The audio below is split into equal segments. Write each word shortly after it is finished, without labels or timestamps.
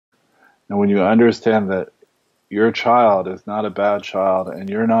And when you understand that your child is not a bad child and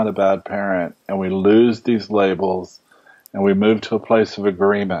you're not a bad parent, and we lose these labels and we move to a place of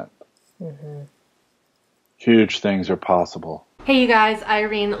agreement, huge things are possible. Hey you guys,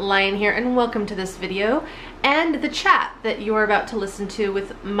 Irene Lyon here, and welcome to this video and the chat that you are about to listen to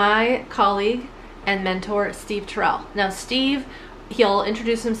with my colleague and mentor, Steve Terrell. Now Steve, he'll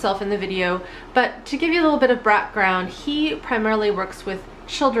introduce himself in the video, but to give you a little bit of background, he primarily works with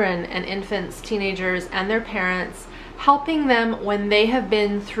children and infants, teenagers, and their parents, helping them when they have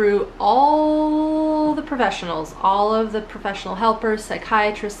been through all the professionals, all of the professional helpers,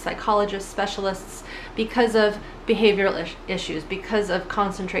 psychiatrists, psychologists, specialists, because of behavioral issues, because of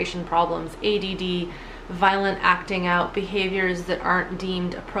concentration problems, ADD, violent acting out, behaviors that aren't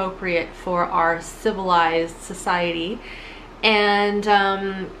deemed appropriate for our civilized society.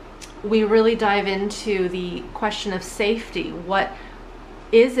 And we really dive into the question of safety. What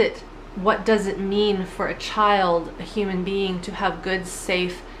is it? What does it mean for a child, a human being, to have good,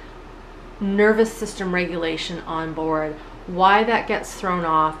 safe nervous system regulation on board? Why that gets thrown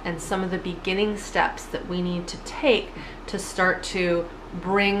off, and some of the beginning steps that we need to take to start to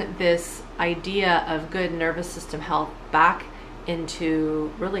bring this idea of good nervous system health back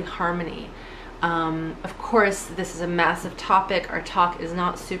into really harmony. Of course, this is a massive topic. Our talk is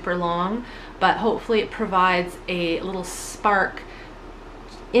not super long, but hopefully it provides a little spark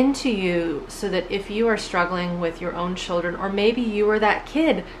into you so that if you are struggling with your own children, or maybe you were that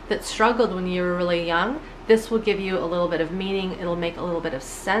kid that struggled when you were really young, this will give you a little bit of meaning. It'll make a little bit of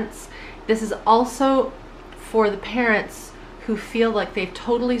sense. This is also for the parents who feel like they've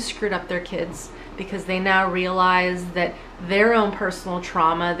totally screwed up their kids because they now realize that their own personal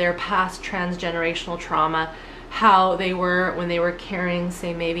trauma, their past transgenerational trauma, how they were when they were carrying,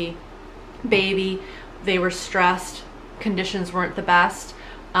 say, maybe baby, they were stressed, conditions weren't the best.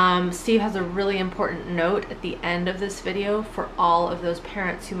 Steve has a really important note at the end of this video for all of those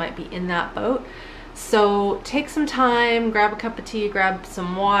parents who might be in that boat. So take some time, grab a cup of tea, grab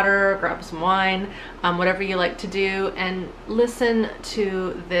some water, grab some wine, whatever you like to do, and listen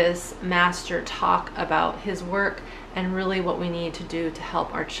to this master talk about his work and really what we need to do to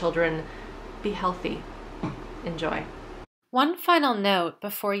help our children be healthy. Enjoy. One final note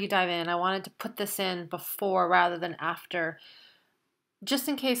before you dive in. I wanted to put this in before rather than after, just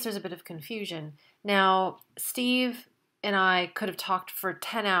in case there's a bit of confusion. Now, Steve and I could have talked for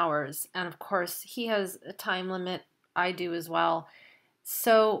 10 hours, and of course he has a time limit, I do as well.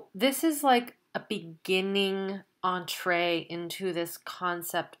 So this is like a beginning entree into this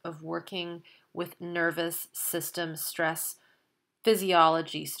concept of working with nervous system stress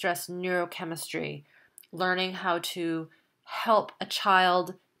physiology, stress neurochemistry, learning how to help a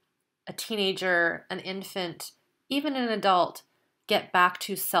child, a teenager, an infant, even an adult, get back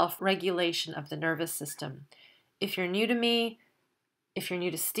to self-regulation of the nervous system. If you're new to me, if you're new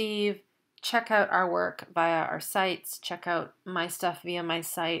to Steve, check out our work via our sites, check out my stuff via my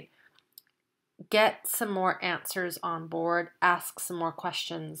site, get some more answers on board, ask some more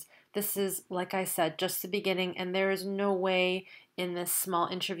questions. This is, like I said, just the beginning, and there is no way in this small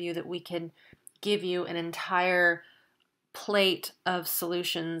interview that we can give you an entire plate of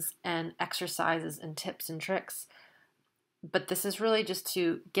solutions and exercises and tips and tricks. But this is really just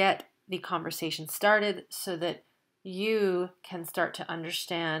to get the conversation started so that you can start to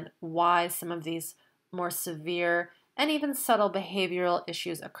understand why some of these more severe and even subtle behavioral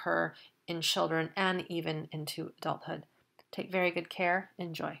issues occur in children and even into adulthood. Take very good care.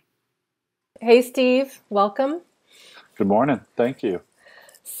 Enjoy. Hey, Steve. Welcome. Good morning. Thank you.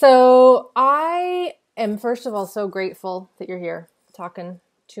 So I am, first of all, so grateful that you're here talking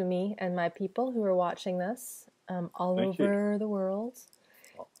to me and my people who are watching this all over the world.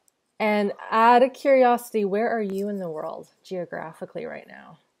 And out of curiosity, where are you in the world geographically right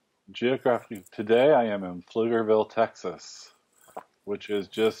now? Geographically, today I am in Pflugerville, Texas, which is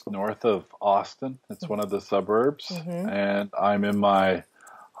just north of Austin. It's one of the suburbs. And I'm in my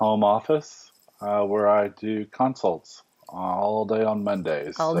home office where I do consults all day on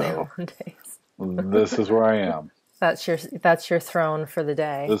Mondays. All day on Mondays. This is where I am. That's your throne for the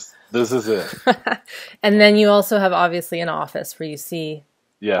day. This is it. And then you also have obviously an office where you see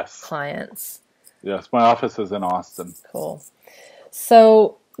clients. Yes, my office is in Austin. Cool.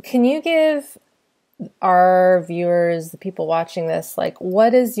 So can you give our viewers, the people watching this, like,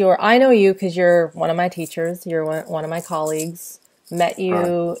 what is your, I know you because you're one of my teachers, you're one of my colleagues, met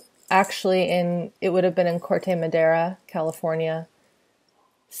you actually it would have been in Corte Madera, California.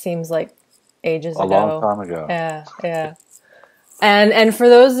 Seems like ages ago. A long time ago. Yeah. And for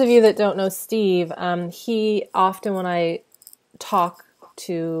those of you that don't know Steve, he often, when I talk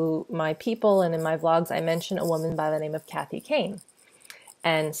to my people and in my vlogs, I mention a woman by the name of Kathy Kane.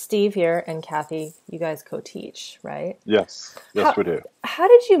 And Steve here and Kathy, you guys co-teach, right? Yes. Yes, we do. How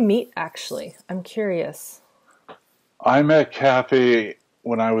did you meet, actually? I'm curious. I met Kathy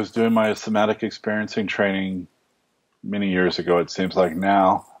when I was doing my somatic experiencing training many years ago, it seems like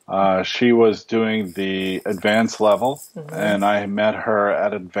now. She was doing the advanced level, and I met her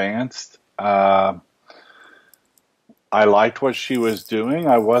at advanced. I liked what she was doing.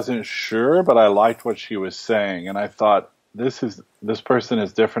 I wasn't sure, but I liked what she was saying. And I thought, this person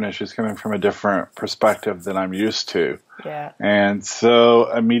is different, and she's coming from a different perspective than I'm used to. Yeah. And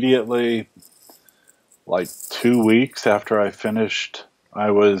so immediately, like 2 weeks after I finished,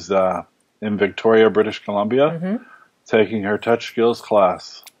 I was in Victoria, British Columbia, taking her touch skills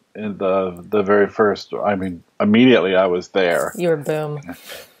class. In the very first, immediately I was there. You were boom.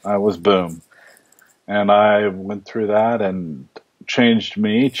 I was boom. And I went through that and changed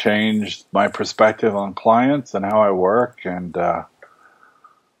my perspective on clients and how I work, and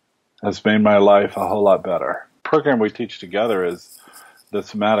has made my life a whole lot better. The program we teach together is the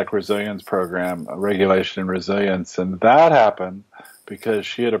Somatic Resilience Program, Regulation and Resilience, and that happened because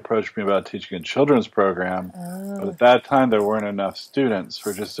she had approached me about teaching a children's program, but at that time there weren't enough students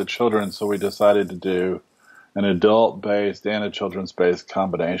for just the children, so we decided to do an adult-based and a children's-based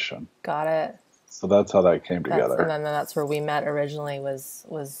combination. Got it. So that's how that came together. And then that's where we met originally,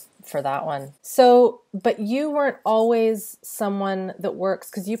 was for that one. So, but you weren't always someone that works,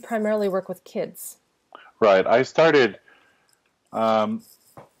 because you primarily work with kids. Right. I started, I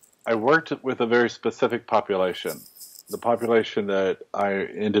worked with a very specific population. The population that I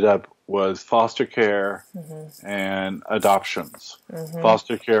ended up was foster care and adoptions.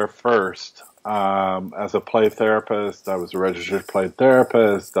 Foster care first. As a play therapist, I was a registered play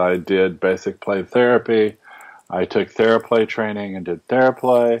therapist. I did basic play therapy. I took theraplay training and did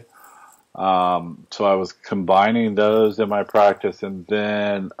theraplay. So I was combining those in my practice, and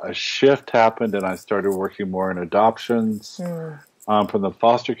then a shift happened and I started working more in adoptions. From the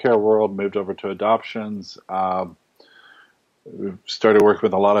foster care world, moved over to adoptions. We started working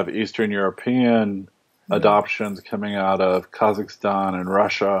with a lot of Eastern European adoptions coming out of Kazakhstan and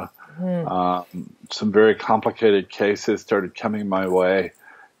Russia. Some very complicated cases started coming my way,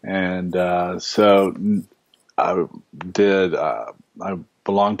 and so I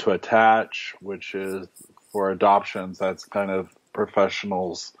belong to Attach, which is for adoptions. That's kind of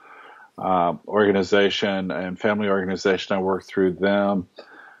professionals organization and family organization. I worked through them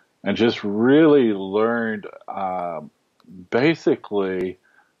and just really learned basically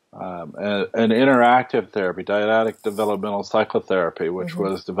an interactive therapy, dyadic developmental psychotherapy, which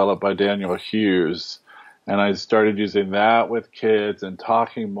was developed by Daniel Hughes. And I started using that with kids and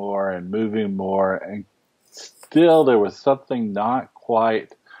talking more and moving more. And still there was something not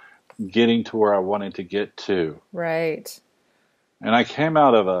quite getting to where I wanted to get to. Right. And I came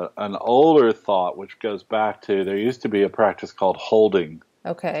out of an older thought, which goes back to, there used to be a practice called holding.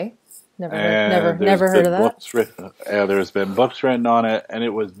 Okay. Never heard of that. There's been books written on it, and it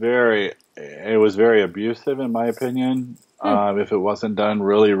was very abusive, in my opinion, if it wasn't done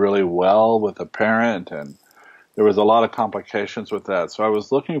really, really well with a parent, and there was a lot of complications with that. So I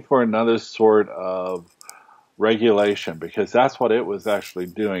was looking for another sort of regulation, because that's what it was actually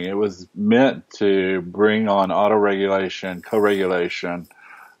doing. It was meant to bring on auto-regulation, co-regulation,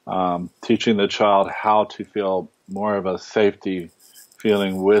 teaching the child how to feel more of a safety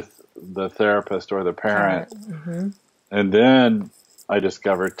feeling with the therapist or the parent. And then I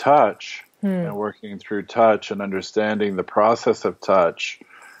discovered touch, and working through touch and understanding the process of touch.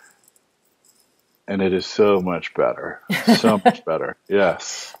 And it is so much better. So much better.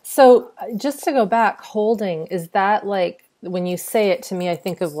 Yes. So just to go back, holding, is that like, when you say it to me, I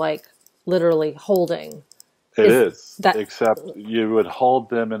think of like literally holding. It is, except you would hold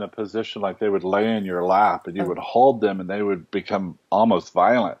them in a position like they would lay in your lap, and you would hold them and they would become almost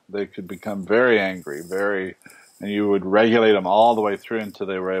violent. They could become very angry, and you would regulate them all the way through until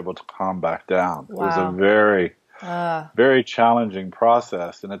they were able to calm back down. Wow. It was a very, very challenging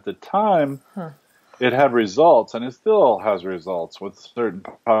process. And at the time, it had results, and it still has results with certain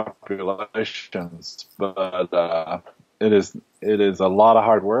populations, but it is a lot of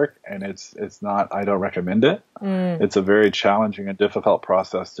hard work, and it's not, I don't recommend it. It's a very challenging and difficult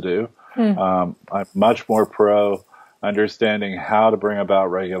process to do. I'm much more pro understanding how to bring about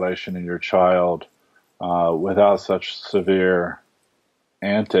regulation in your child without such severe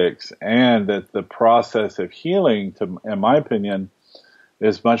antics, and that the process of healing, in my opinion,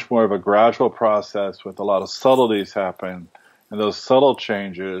 is much more of a gradual process with a lot of subtleties happen, and those subtle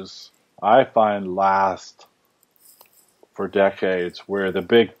changes I find last for decades where the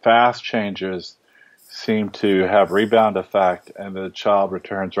big fast changes seem to have rebound effect and the child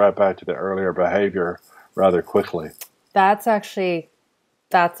returns right back to the earlier behavior rather quickly. I'm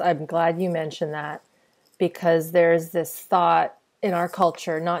glad you mentioned that, because there's this thought in our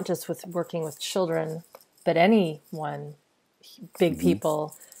culture, not just with working with children, but anyone, big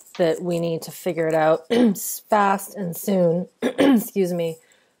people, that we need to figure it out fast and soon, excuse me,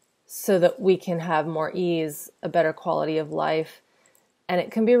 so that we can have more ease, a better quality of life. And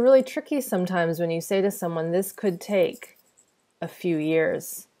it can be really tricky sometimes when you say to someone, this could take a few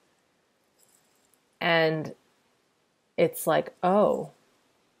years. And it's like, oh,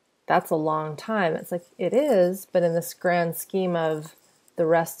 that's a long time. It's like, it is, but in this grand scheme of the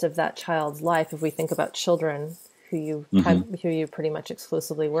rest of that child's life, if we think about children who you pretty much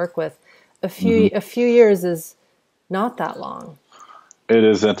exclusively work with, a few years is not that long. It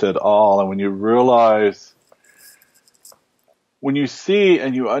isn't at all. And when you realize, when you see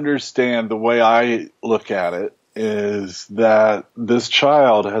and you understand, the way I look at it is that this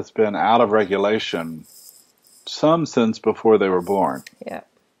child has been out of regulation some since before they were born. Yeah.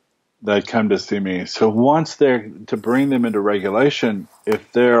 They come to see me. So once to bring them into regulation,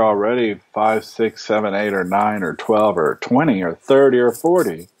 if they're already 5, 6, 7, 8, or 9, or 12, or 20, or 30, or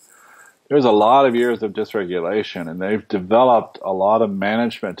 40, there's a lot of years of dysregulation, and they've developed a lot of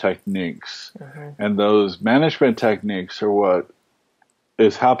management techniques. And those management techniques are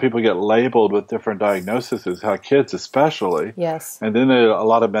is how people get labeled with different diagnoses, how kids especially. Yes. And then there are a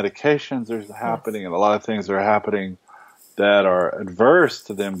lot of medications that are happening, and a lot of things that are happening that are adverse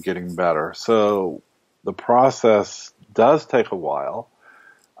to them getting better. So the process does take a while.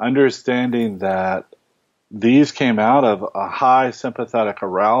 Understanding that these came out of a high sympathetic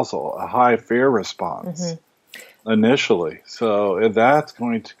arousal, a high fear response initially. So that's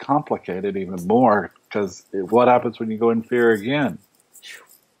going to complicate it even more, because what happens when you go in fear again?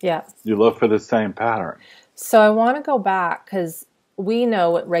 Yeah. You look for the same pattern. So I want to go back, because we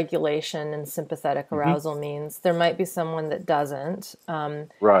know what regulation and sympathetic arousal means. There might be someone that doesn't.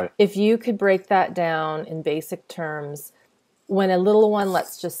 Right. If you could break that down in basic terms, when a little one,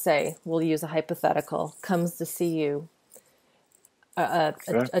 let's just say, we'll use a hypothetical, comes to see you,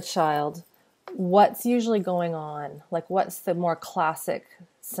 a child, what's usually going on? Like, what's the more classic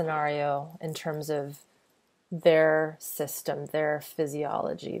scenario in terms of their system, their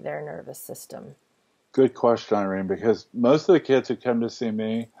physiology, their nervous system? Good question, Irene, because most of the kids who come to see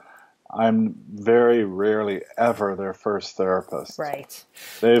me, I'm very rarely ever their first therapist. Right.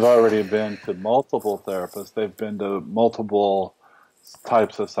 They've already been to multiple therapists. They've been to multiple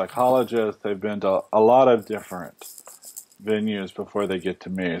types of psychologists. They've been to a lot of different venues before they get to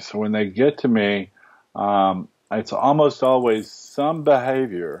me. So when they get to me, it's almost always some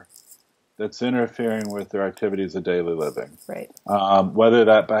behavior that's interfering with their activities of daily living. Right. Whether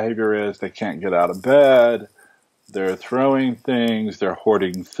that behavior is they can't get out of bed, they're throwing things, they're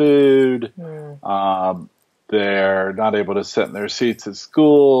hoarding food, they're not able to sit in their seats at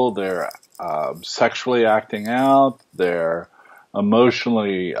school, they're sexually acting out, they're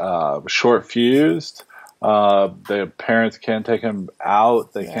emotionally short-fused, their parents can't take them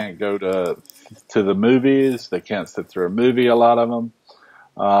out, they can't go to the movies, they can't sit through a movie, a lot of them.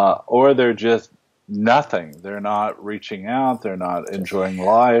 Or they're just nothing. They're not reaching out. They're not enjoying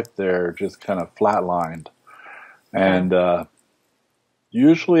life. They're just kind of flatlined. And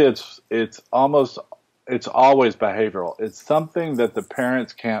usually it's always behavioral. It's something that the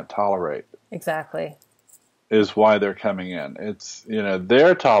parents can't tolerate. Exactly. Is why they're coming in. It's,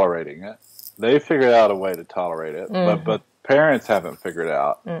 they're tolerating it. They figured out a way to tolerate it, but parents haven't figured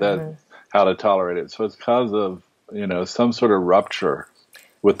out how to tolerate it. So it's because of, some sort of rupture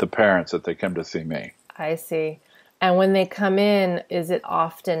with the parents that they come to see me. I see. And when they come in, is it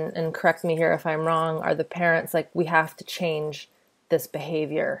often, and correct me here if I'm wrong, are the parents like, we have to change this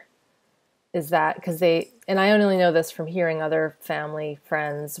behavior? Is that because and I only know this from hearing other family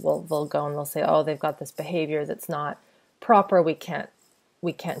friends, they'll go and they'll say, oh, they've got this behavior that's not proper. We can't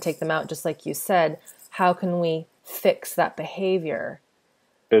take them out, just like you said. How can we fix that behavior?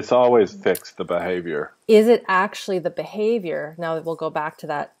 It's always fix the behavior. Is it actually the behavior? Now we'll go back to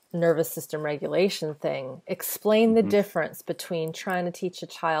that nervous system regulation thing. Explain the difference between trying to teach a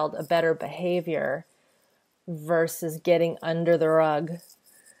child a better behavior versus getting under the rug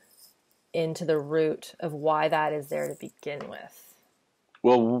into the root of why that is there to begin with.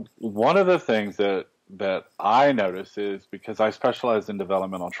 Well, one of the things that I notice is, because I specialize in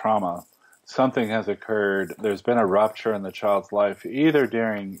developmental trauma, something has occurred. There's been a rupture in the child's life, either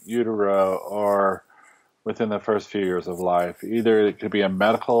during utero or within the first few years of life. Either it could be a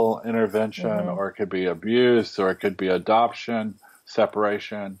medical intervention, or it could be abuse, or it could be adoption,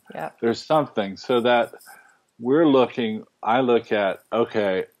 separation. Yeah. There's something so that I look at,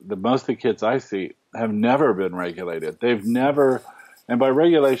 okay, most of the kids I see have never been regulated. They've never, and by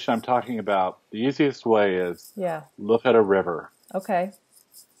regulation, I'm talking about the easiest way is look at a river. Okay.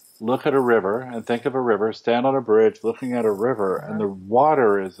 Look at a river and think of a river, stand on a bridge looking at a river, and the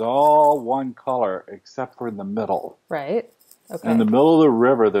water is all one color except for in the middle. Right. Okay. In the middle of the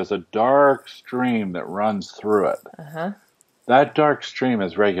river, there's a dark stream that runs through it. That dark stream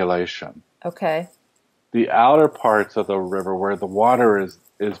is regulation. Okay. The outer parts of the river where the water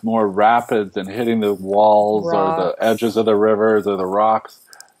is more rapid than hitting the walls or the edges of the rivers or the rocks,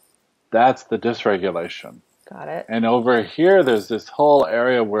 that's the dysregulation. Got it. And over here, there's this whole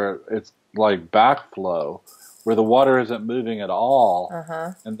area where it's like backflow, where the water isn't moving at all.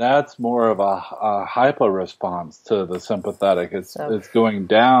 And that's more of a hypo response to the sympathetic. It's going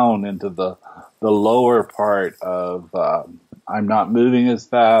down into the lower part of I'm not moving as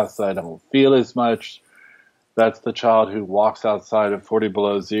fast, I don't feel as much. That's the child who walks outside at 40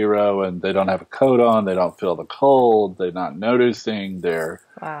 below zero and they don't have a coat on, they don't feel the cold, they're not noticing, they're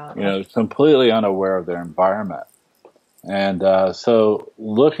completely unaware of their environment. And so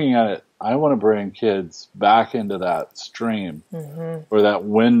looking at it, I want to bring kids back into that stream or that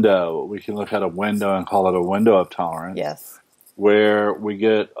window. We can look at a window and call it a window of tolerance. Yes. Where we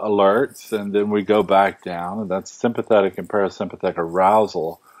get alerts and then we go back down, and that's sympathetic and parasympathetic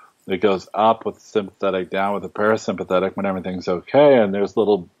arousal. It goes up with the sympathetic, down with the parasympathetic when everything's okay, and there's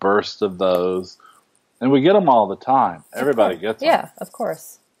little bursts of those. And we get them all the time. Everybody gets them. Yeah, of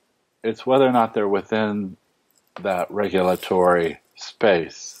course. It's whether or not they're within that regulatory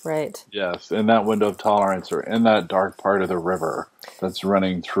space. Right. Yes, in that window of tolerance or in that dark part of the river that's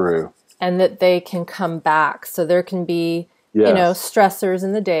running through. And that they can come back. So there can be, stressors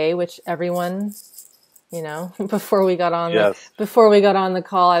in the day, which everyone... before we got on the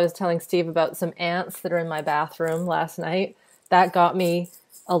call, I was telling Steve about some ants that are in my bathroom last night. That got me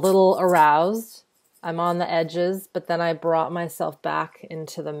a little aroused. I'm on the edges, but then I brought myself back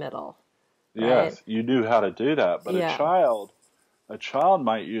into the middle. Right? Yes, you knew how to do that, but a child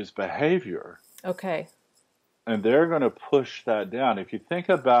might use behavior. Okay. And they're going to push that down. If you think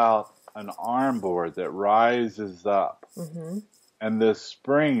about an arm board that rises up, and this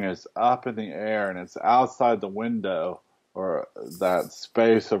spring is up in the air and it's outside the window or that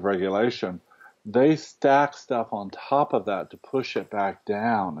space of regulation, they stack stuff on top of that to push it back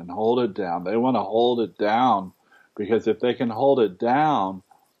down and hold it down. They want to hold it down because if they can hold it down,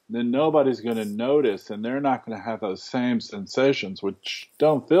 then nobody's going to notice and they're not going to have those same sensations, which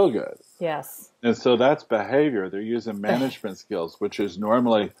don't feel good. Yes. And so that's behavior. They're using management skills, which is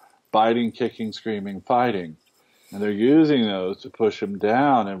normally biting, kicking, screaming, fighting. And they're using those to push them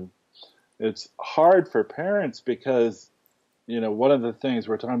down. And it's hard for parents because, one of the things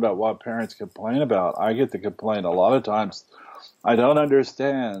we're talking about what parents complain about, I get to complain a lot of times. I don't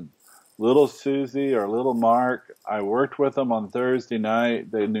understand. Little Susie or little Mark, I worked with them on Thursday night.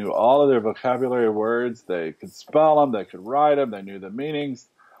 They knew all of their vocabulary words. They could spell them. They could write them. They knew the meanings.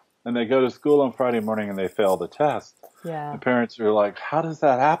 And they go to school on Friday morning and they fail the test. Yeah. The parents are like, how does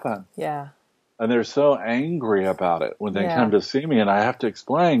that happen? Yeah. And they're so angry about it when they come to see me. And I have to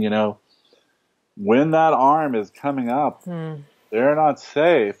explain, when that arm is coming up, they're not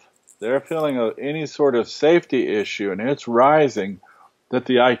safe. They're feeling any sort of safety issue and it's rising, that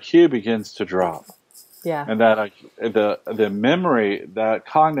the IQ begins to drop. Yeah. And that the memory, that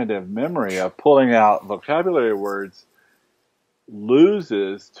cognitive memory of pulling out vocabulary words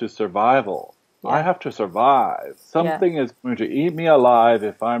loses to survival. Yeah. I have to survive. Something is going to eat me alive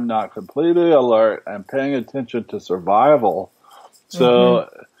if I'm not completely alert and paying attention to survival. So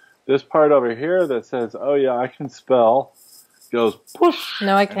this part over here that says, oh yeah, I can spell, goes push.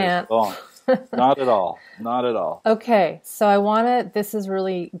 No, I can't. Not at all. Not at all. Okay. So this is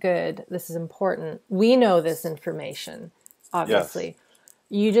really good. This is important. We know this information, obviously. Yes.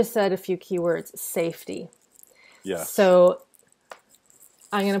 You just said a few keywords, safety. Yes. So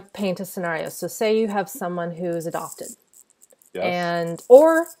I'm going to paint a scenario. So say you have someone who is adopted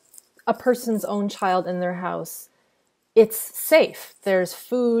or a person's own child in their house. It's safe. There's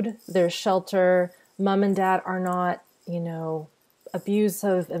food, there's shelter. Mom and dad are not,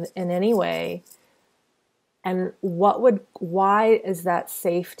 abusive in any way. And why is that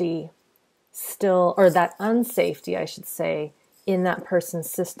safety still, or that unsafety, I should say, in that person's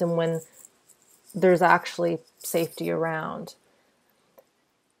system when there's actually safety around?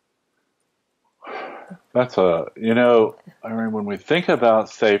 That's when we think about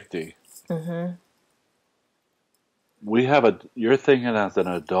safety, you're thinking as an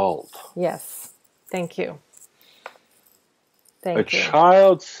adult. Yes. Thank you. A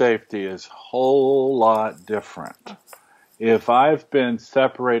child's safety is a whole lot different. If I've been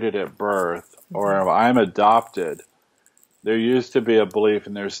separated at birth or if I'm adopted, there used to be a belief,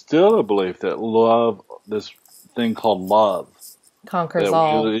 and there's still a belief, that love, this thing called love, conquers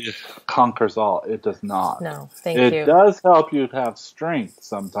all. Conquers all. It does not. No, thank you. It does help you to have strength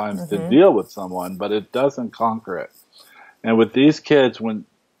sometimes to deal with someone, but it doesn't conquer it. And with these kids, when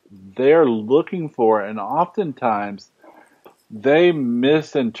they're looking for, and oftentimes they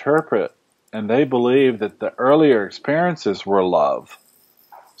misinterpret and they believe that the earlier experiences were love.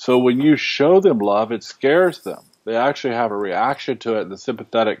 So when you show them love, it scares them. They actually have a reaction to it, and the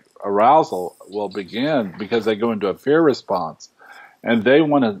sympathetic arousal will begin because they go into a fear response. And they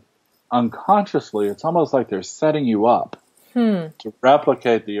want to, unconsciously, it's almost like they're setting you up to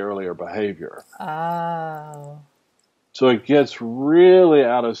replicate the earlier behavior. Oh. So it gets really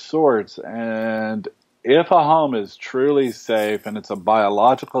out of sorts. And if a home is truly safe and it's a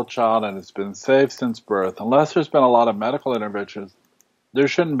biological child and it's been safe since birth, unless there's been a lot of medical interventions, there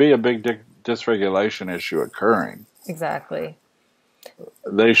shouldn't be a big dysregulation issue occurring. Exactly.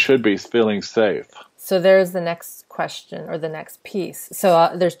 They should be feeling safe. So there's the next question, or the next piece.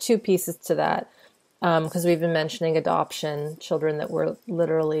 So there's two pieces to that, because we've been mentioning adoption, children that were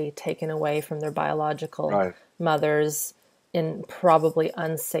literally taken away from their biological mothers in probably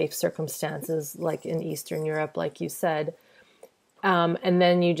unsafe circumstances, like in Eastern Europe, like you said. And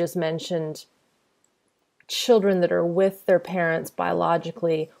then you just mentioned children that are with their parents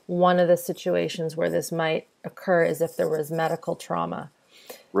biologically. One of the situations where this might occur is if there was medical trauma.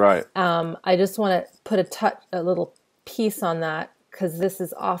 Right. I just want to put a little piece on that, because this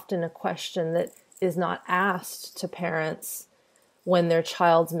is often a question that is not asked to parents when their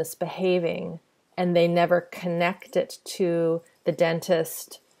child's misbehaving, and they never connect it to the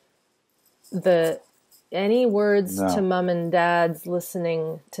dentist. Any words to mom and dads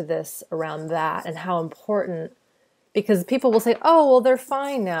listening to this around that, and how important, because people will say, oh, well, they're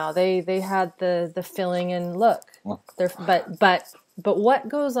fine now. They had the filling, and look, but what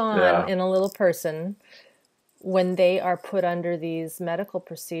goes on in a little person when they are put under these medical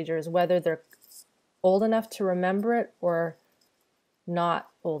procedures, whether they're old enough to remember it or not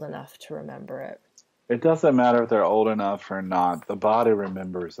old enough to remember it? It doesn't matter if they're old enough or not. The body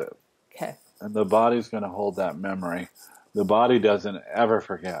remembers it. Okay. And the body's going to hold that memory. The body doesn't ever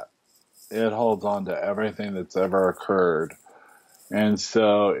forget. It holds on to everything that's ever occurred. And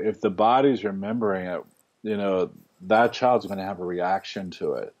so if the body's remembering it, that child's going to have a reaction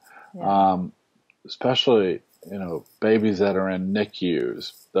to it. Yeah. Especially, babies that are in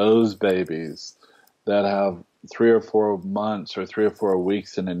NICUs, those babies that have 3 or 4 months or 3 or 4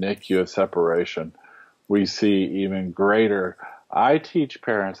 weeks in a NICU of separation, we see even greater. I teach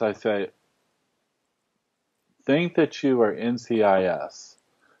parents, I say, think that you are NCIS,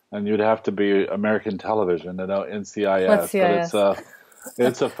 and you'd have to be American television to know NCIS. What's CIS? But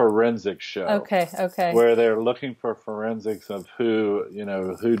it's a forensic show. Okay. Where they're looking for forensics of who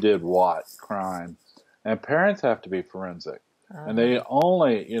did what crime. And parents have to be forensic. And they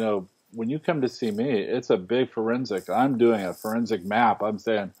only, when you come to see me, it's a big forensic. I'm doing a forensic map. I'm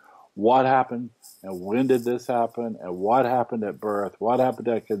saying, what happened, and when did this happen, and what happened at birth, what happened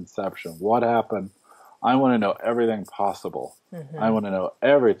at conception, what happened. I want to know everything possible. Mm-hmm. I want to know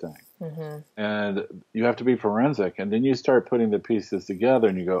everything. Mm-hmm. And you have to be forensic. And then you start putting the pieces together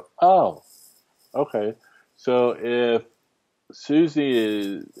and you go, oh, okay. So if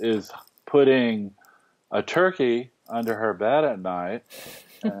Susie is putting a turkey under her bed at night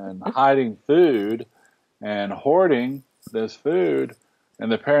and hiding food and hoarding this food,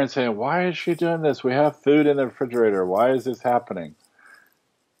 and the parents saying, why is she doing this? We have food in the refrigerator. Why is this happening?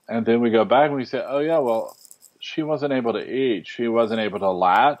 And then we go back and we say, oh, yeah, well, she wasn't able to eat. She wasn't able to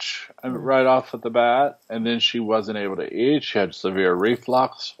latch right off at the bat. And then she wasn't able to eat. She had severe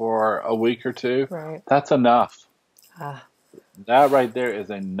reflux for a week or two. Right. That's enough. That right there is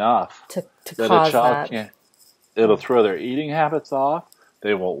enough to cause a child can't. It'll throw their eating habits off.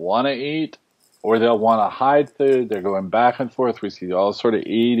 They won't want to eat, or they'll want to hide food. They're going back and forth. We see all sort of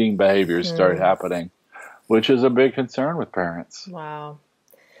eating behaviors start happening, which is a big concern with parents. Wow.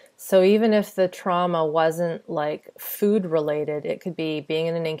 So even if the trauma wasn't like food related, it could be being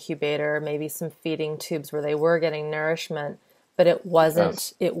in an incubator, maybe some feeding tubes where they were getting nourishment, but it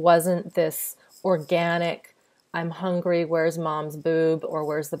wasn't this organic, I'm hungry, where's mom's boob or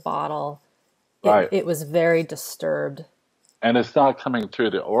where's the bottle? It was very disturbed. And it's not coming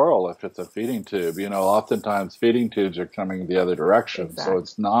through the oral if it's a feeding tube. Oftentimes feeding tubes are coming the other direction. Exactly. So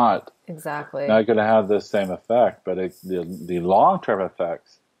it's not going to have the same effect. But the long-term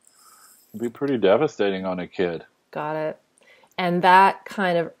effects can be pretty devastating on a kid. Got it. And that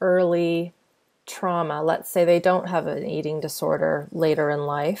kind of early trauma, let's say they don't have an eating disorder later in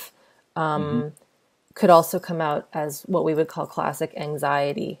life, could also come out as what we would call classic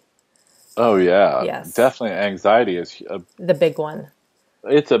anxiety. Oh, yeah. Yes. Definitely anxiety is the big one.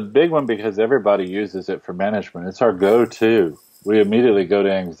 It's a big one because everybody uses it for management. It's our go-to. We immediately go to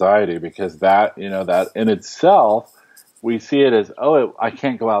anxiety because that in itself, we see it as, I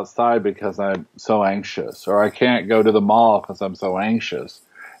can't go outside because I'm so anxious, or I can't go to the mall because I'm so anxious.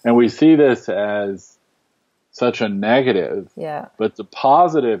 And we see this as such a negative. Yeah. But the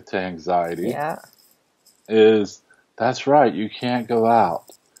positive to anxiety is, that's right, you can't go out.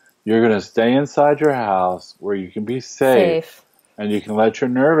 You're going to stay inside your house where you can be safe. And you can let your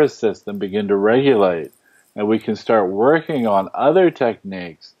nervous system begin to regulate. And we can start working on other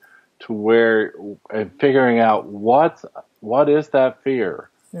techniques and figuring out what is that fear?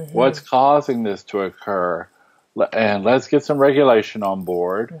 What's causing this to occur? And let's get some regulation on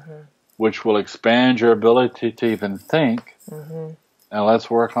board, which will expand your ability to even think. And let's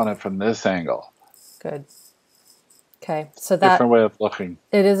work on it from this angle. Good. Okay, so that different way of looking.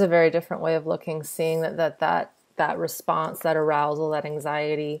 It is a very different way of looking, seeing that response, that arousal, that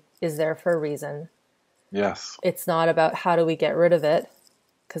anxiety is there for a reason. Yes. It's not about how do we get rid of it,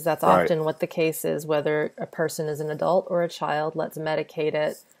 because that's often what the case is, whether a person is an adult or a child. Let's medicate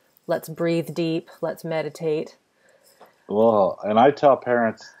it. Let's breathe deep. Let's meditate. Well, and I tell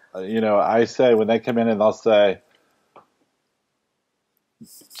parents, I say when they come in and they'll say,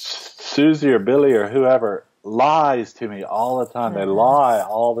 Susie or Billy or whoever lies to me all the time. They lie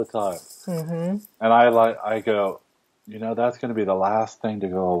all the time. And I go, that's going to be the last thing to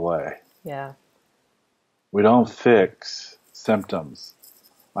go away. Yeah. We don't fix symptoms.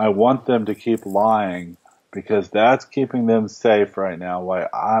 I want them to keep lying because that's keeping them safe right now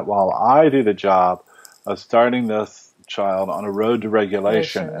while I do the job of starting this child on a road to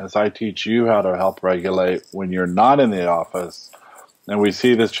regulation as I teach you how to help regulate when you're not in the office. And we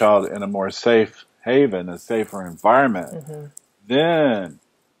see this child in a more safe haven, a safer environment, then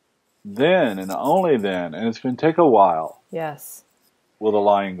and only then, and it's going to take a while. Yes. Will the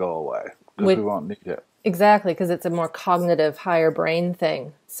lying go away? Because we won't need it. Exactly, because it's a more cognitive, higher brain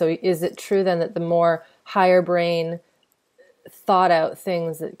thing. So is it true then that the more higher brain thought out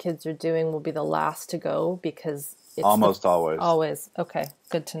things that kids are doing will be the last to go because it's almost always. Always. Okay,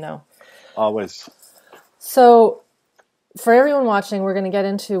 good to know. Always. So for everyone watching, we're going to get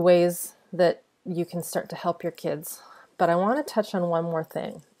into ways that you can start to help your kids. But I want to touch on one more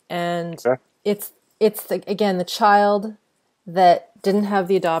thing. And it's again, the child that didn't have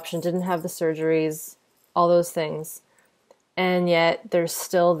the adoption, didn't have the surgeries, all those things. And yet there's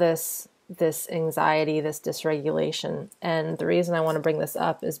still this anxiety, this dysregulation. And the reason I want to bring this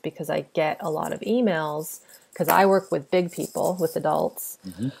up is because I get a lot of emails, because I work with big people, with adults,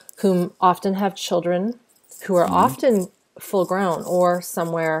 who often have children who are often full grown or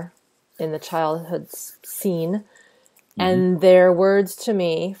somewhere in the childhood scene. And their words to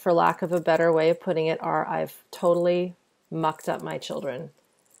me, for lack of a better way of putting it, are, I've totally mucked up my children.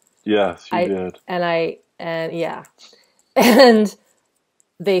 Yes, you did. And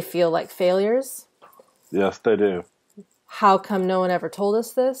they feel like failures. Yes, they do. How come no one ever told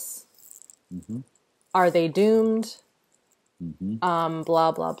us this? Are they doomed?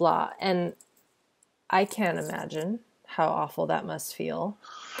 Blah, blah, blah. And I can't imagine how awful that must feel.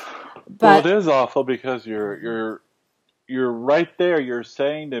 But well, it is awful because you're right there. You're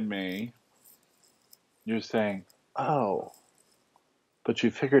saying to me, oh, but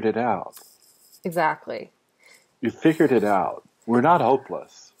you figured it out. Exactly. You figured it out. We're not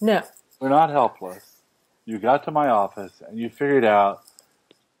hopeless. No. We're not helpless. You got to my office and you figured out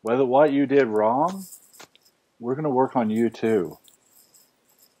what you did wrong, we're going to work on you too.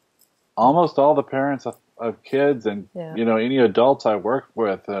 Almost all the parents of kids and, any adults I work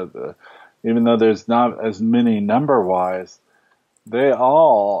with, even though there's not as many number-wise, they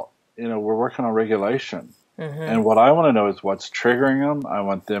all, we're working on regulation. And what I want to know is what's triggering them. I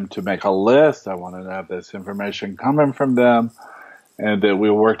want them to make a list. I want to have this information coming from them, and that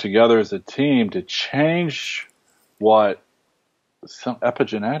we'll work together as a team to change some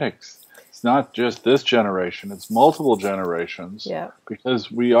epigenetics. It's not just this generation. It's multiple generations. Yeah.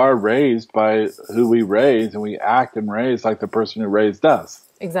 Because we are raised by who we raise, and we act and raise like the person who raised us.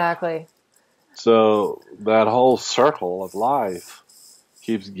 Exactly. So that whole circle of life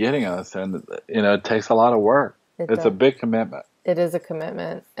keeps getting us, and it takes a lot of work. It's a big commitment. It is a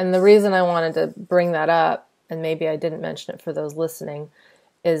commitment. And the reason I wanted to bring that up, and maybe I didn't mention it for those listening,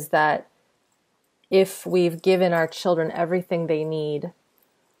 is that if we've given our children everything they need,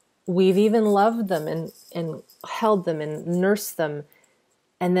 we've even loved them and held them and nursed them.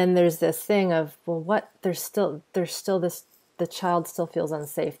 And then there's this thing of, well, what? There's still this, the child still feels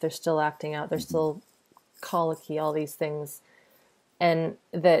unsafe. They're still acting out. They're still colicky, all these things. And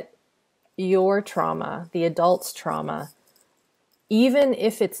that your trauma, the adult's trauma, even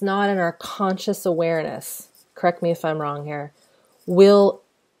if it's not in our conscious awareness, correct me if I'm wrong here, will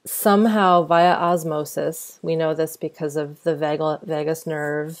somehow via osmosis, we know this because of the vagus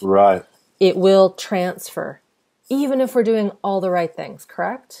nerve, right? It will transfer, even if we're doing all the right things,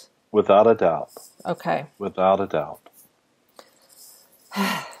 correct? Without a doubt. Okay. Without a doubt.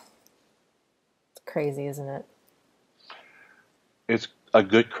 It's crazy, isn't it? It's a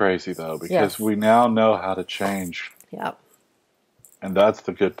good crazy, though, because Yes. we now know how to change. Yep. And that's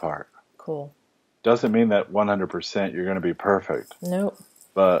the good part. Cool. Doesn't mean that 100% you're going to be perfect. Nope.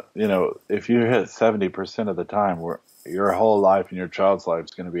 But, you know, if you hit 70% of the time, your whole life and your child's life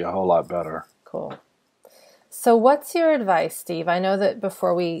is going to be a whole lot better. Cool. So what's your advice, Steve? I know that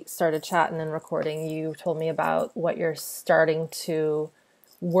before we started chatting and recording, you told me about what you're starting to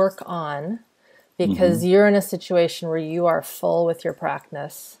work on, because you're in a situation where you are full with your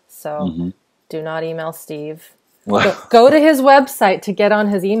practice. So do not email Steve. Go to his website to get on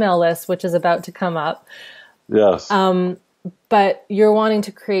his email list, which is about to come up. Yes. But you're wanting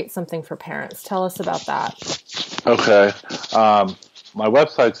to create something for parents. Tell us about that. Okay. My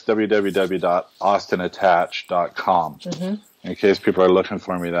website's www.austinattach.com, in case people are looking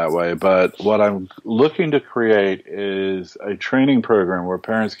for me that way. But what I'm looking to create is a training program where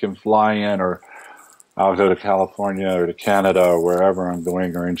parents can fly in, or I'll go to California or to Canada or wherever I'm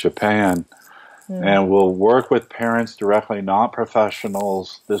going, or in Japan, and we'll work with parents directly, not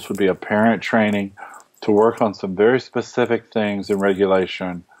professionals. This would be a parent training to work on some very specific things in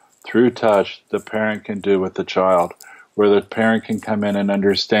regulation through touch the parent can do with the child, where the parent can come in and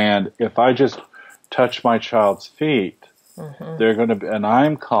understand, if I just touch my child's feet, they're going to be, and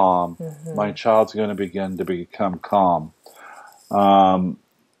I'm calm, my child's going to begin to become calm.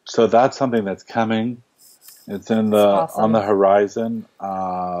 So that's something that's coming. It's in on the horizon.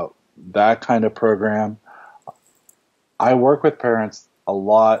 That kind of program. I work with parents a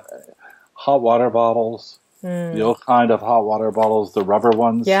lot. Hot water bottles, the old kind of hot water bottles, the rubber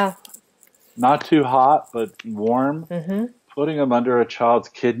ones. Yeah. Not too hot, but warm. Putting them under a child's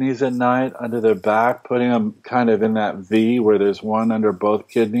kidneys at night, under their back, putting them kind of in that V where there's one under both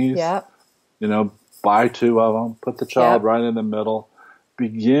kidneys. Yeah. You know, buy two of them, put the child right in the middle.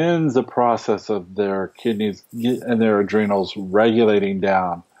 Begins the process of their kidneys and their adrenals regulating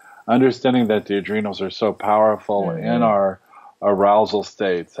down. Understanding that the adrenals are so powerful in our arousal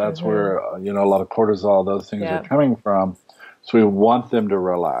states. That's where, you know, a lot of cortisol, those things are coming from. So we want them to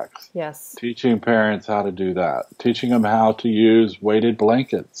relax. Yes. Teaching parents how to do that. Teaching them how to use weighted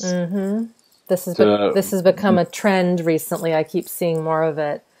blankets. This has become a trend recently. I keep seeing more of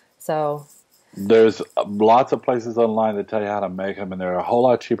it. So there's lots of places online that tell you how to make them, and they're a whole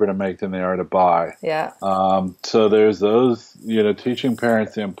lot cheaper to make than they are to buy. Yeah. So there's those, you know, teaching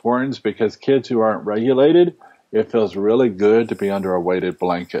parents the importance, because kids who aren't regulated, it feels really good to be under a weighted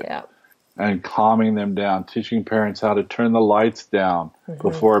blanket. Yeah. And calming them down, teaching parents how to turn the lights down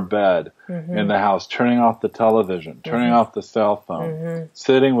before bed in the house, turning off the television, turning off the cell phone,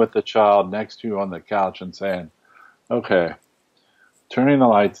 sitting with the child next to you on the couch and saying, okay, turning the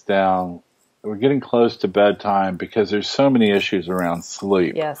lights down. We're getting close to bedtime because there's so many issues around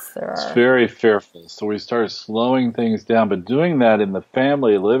sleep. Yes, there are. It's very fearful. So we start slowing things down, but doing that in the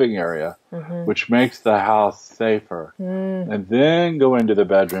family living area, which makes the house safer. And then go into the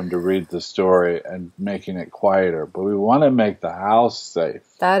bedroom to read the story and making it quieter. But we want to make the house safe.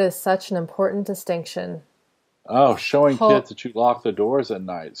 That is such an important distinction. Oh, showing kids that you lock the doors at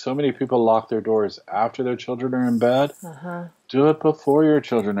night. So many people lock their doors after their children are in bed. Do it before your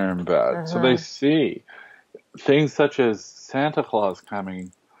children are in bed. So they see things such as Santa Claus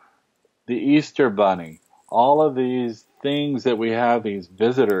coming, the Easter Bunny, all of these things that we have, these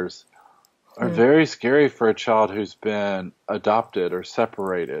visitors, are very scary for a child who's been adopted or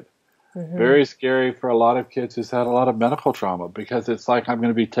separated. Very scary for a lot of kids who's had a lot of medical trauma, because it's like, I'm going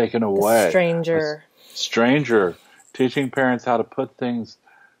to be taken away. Stranger. Teaching parents how to put things,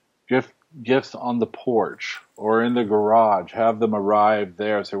 gifts on the porch or in the garage, have them arrive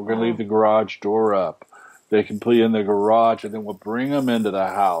there. So we're going to leave the garage door up. They can be in the garage, and then we'll bring them into the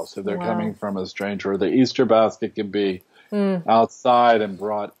house if they're coming from a stranger. Or the Easter basket can be outside and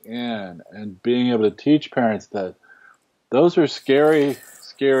brought in, and being able to teach parents that those are scary,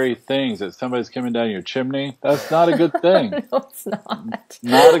 scary things, that somebody's coming down your chimney. That's not a good thing. No, it's not.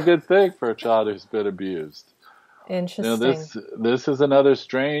 Not a good thing for a child who's been abused. Interesting. This is another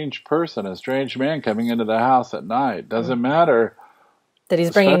strange person, a strange man coming into the house at night. Doesn't matter that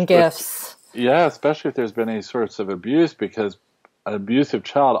he's bringing gifts. Yeah, especially if there's been any sorts of abuse, because an abusive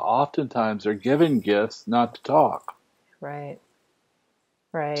child oftentimes are given gifts not to talk. Right.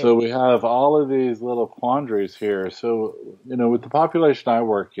 Right. So we have all of these little quandaries here. So, with the population I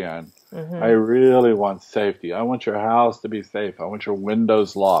work in, I really want safety. I want your house to be safe. I want your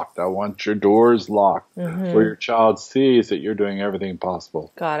windows locked. I want your doors locked, where your child sees that you're doing everything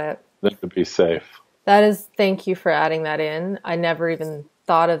possible. Got it. Then to be safe. Thank you for adding that in. I never even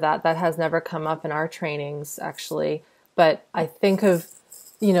thought of that. That has never come up in our trainings, actually. But I think of,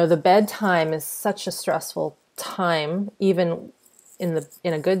 the bedtime is such a stressful time, even in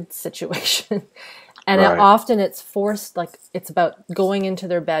a good situation. And Right. Often it's forced, like it's about going into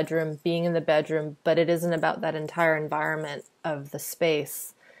their bedroom, being in the bedroom, but it isn't about that entire environment of the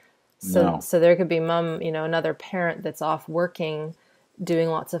space. So there could be mom, another parent that's off working, doing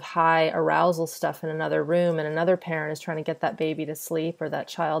lots of high arousal stuff in another room, and another parent is trying to get that baby to sleep or that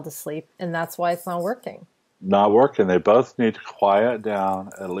child to sleep, and that's why it's not working. Not working. They both need to quiet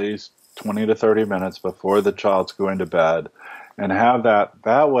down at least 20 to 30 minutes before the child's going to bed, and have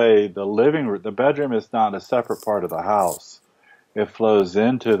that way the bedroom is not a separate part of the house. It flows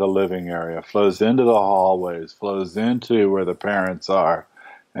into the living area, flows into the hallways, flows into where the parents are,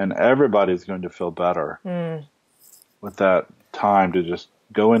 and everybody's going to feel better with that time to just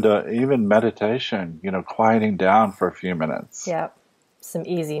go into even meditation, quieting down for a few minutes. Yep. Some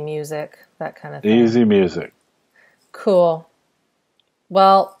easy music, that kind of thing. Easy music. Cool.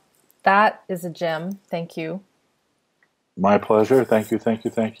 Well, that is a gem. Thank you. My pleasure. Thank you, thank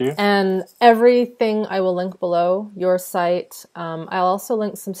you, thank you. And everything I will link below, your site. I'll also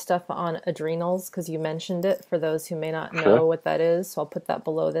link some stuff on adrenals, because you mentioned it, for those who may not know what that is. So I'll put that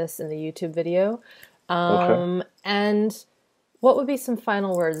below this in the YouTube video. Okay. And what would be some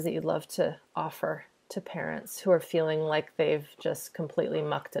final words that you'd love to offer to parents who are feeling like they've just completely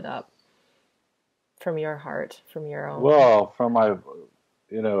mucked it up, from your heart, from your own? Well, from my,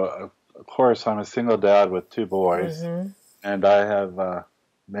 of course, I'm a single dad with 2 boys, and I have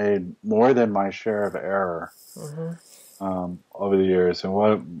made more than my share of error over the years.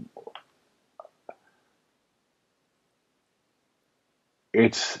 And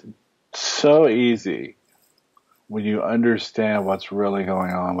it's so easy when you understand what's really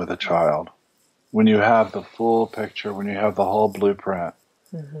going on with a child, when you have the full picture, when you have the whole blueprint.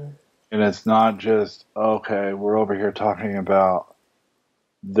 And it's not just, okay, we're over here talking about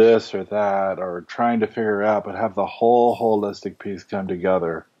this or that, or trying to figure out, but have the whole holistic piece come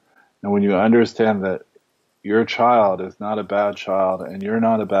together. And when you understand that your child is not a bad child and you're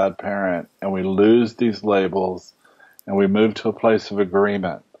not a bad parent, and we lose these labels and we move to a place of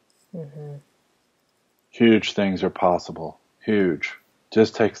agreement, huge things are possible. Huge.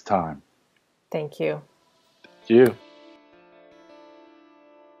 Just takes time. Thank you. Thank you.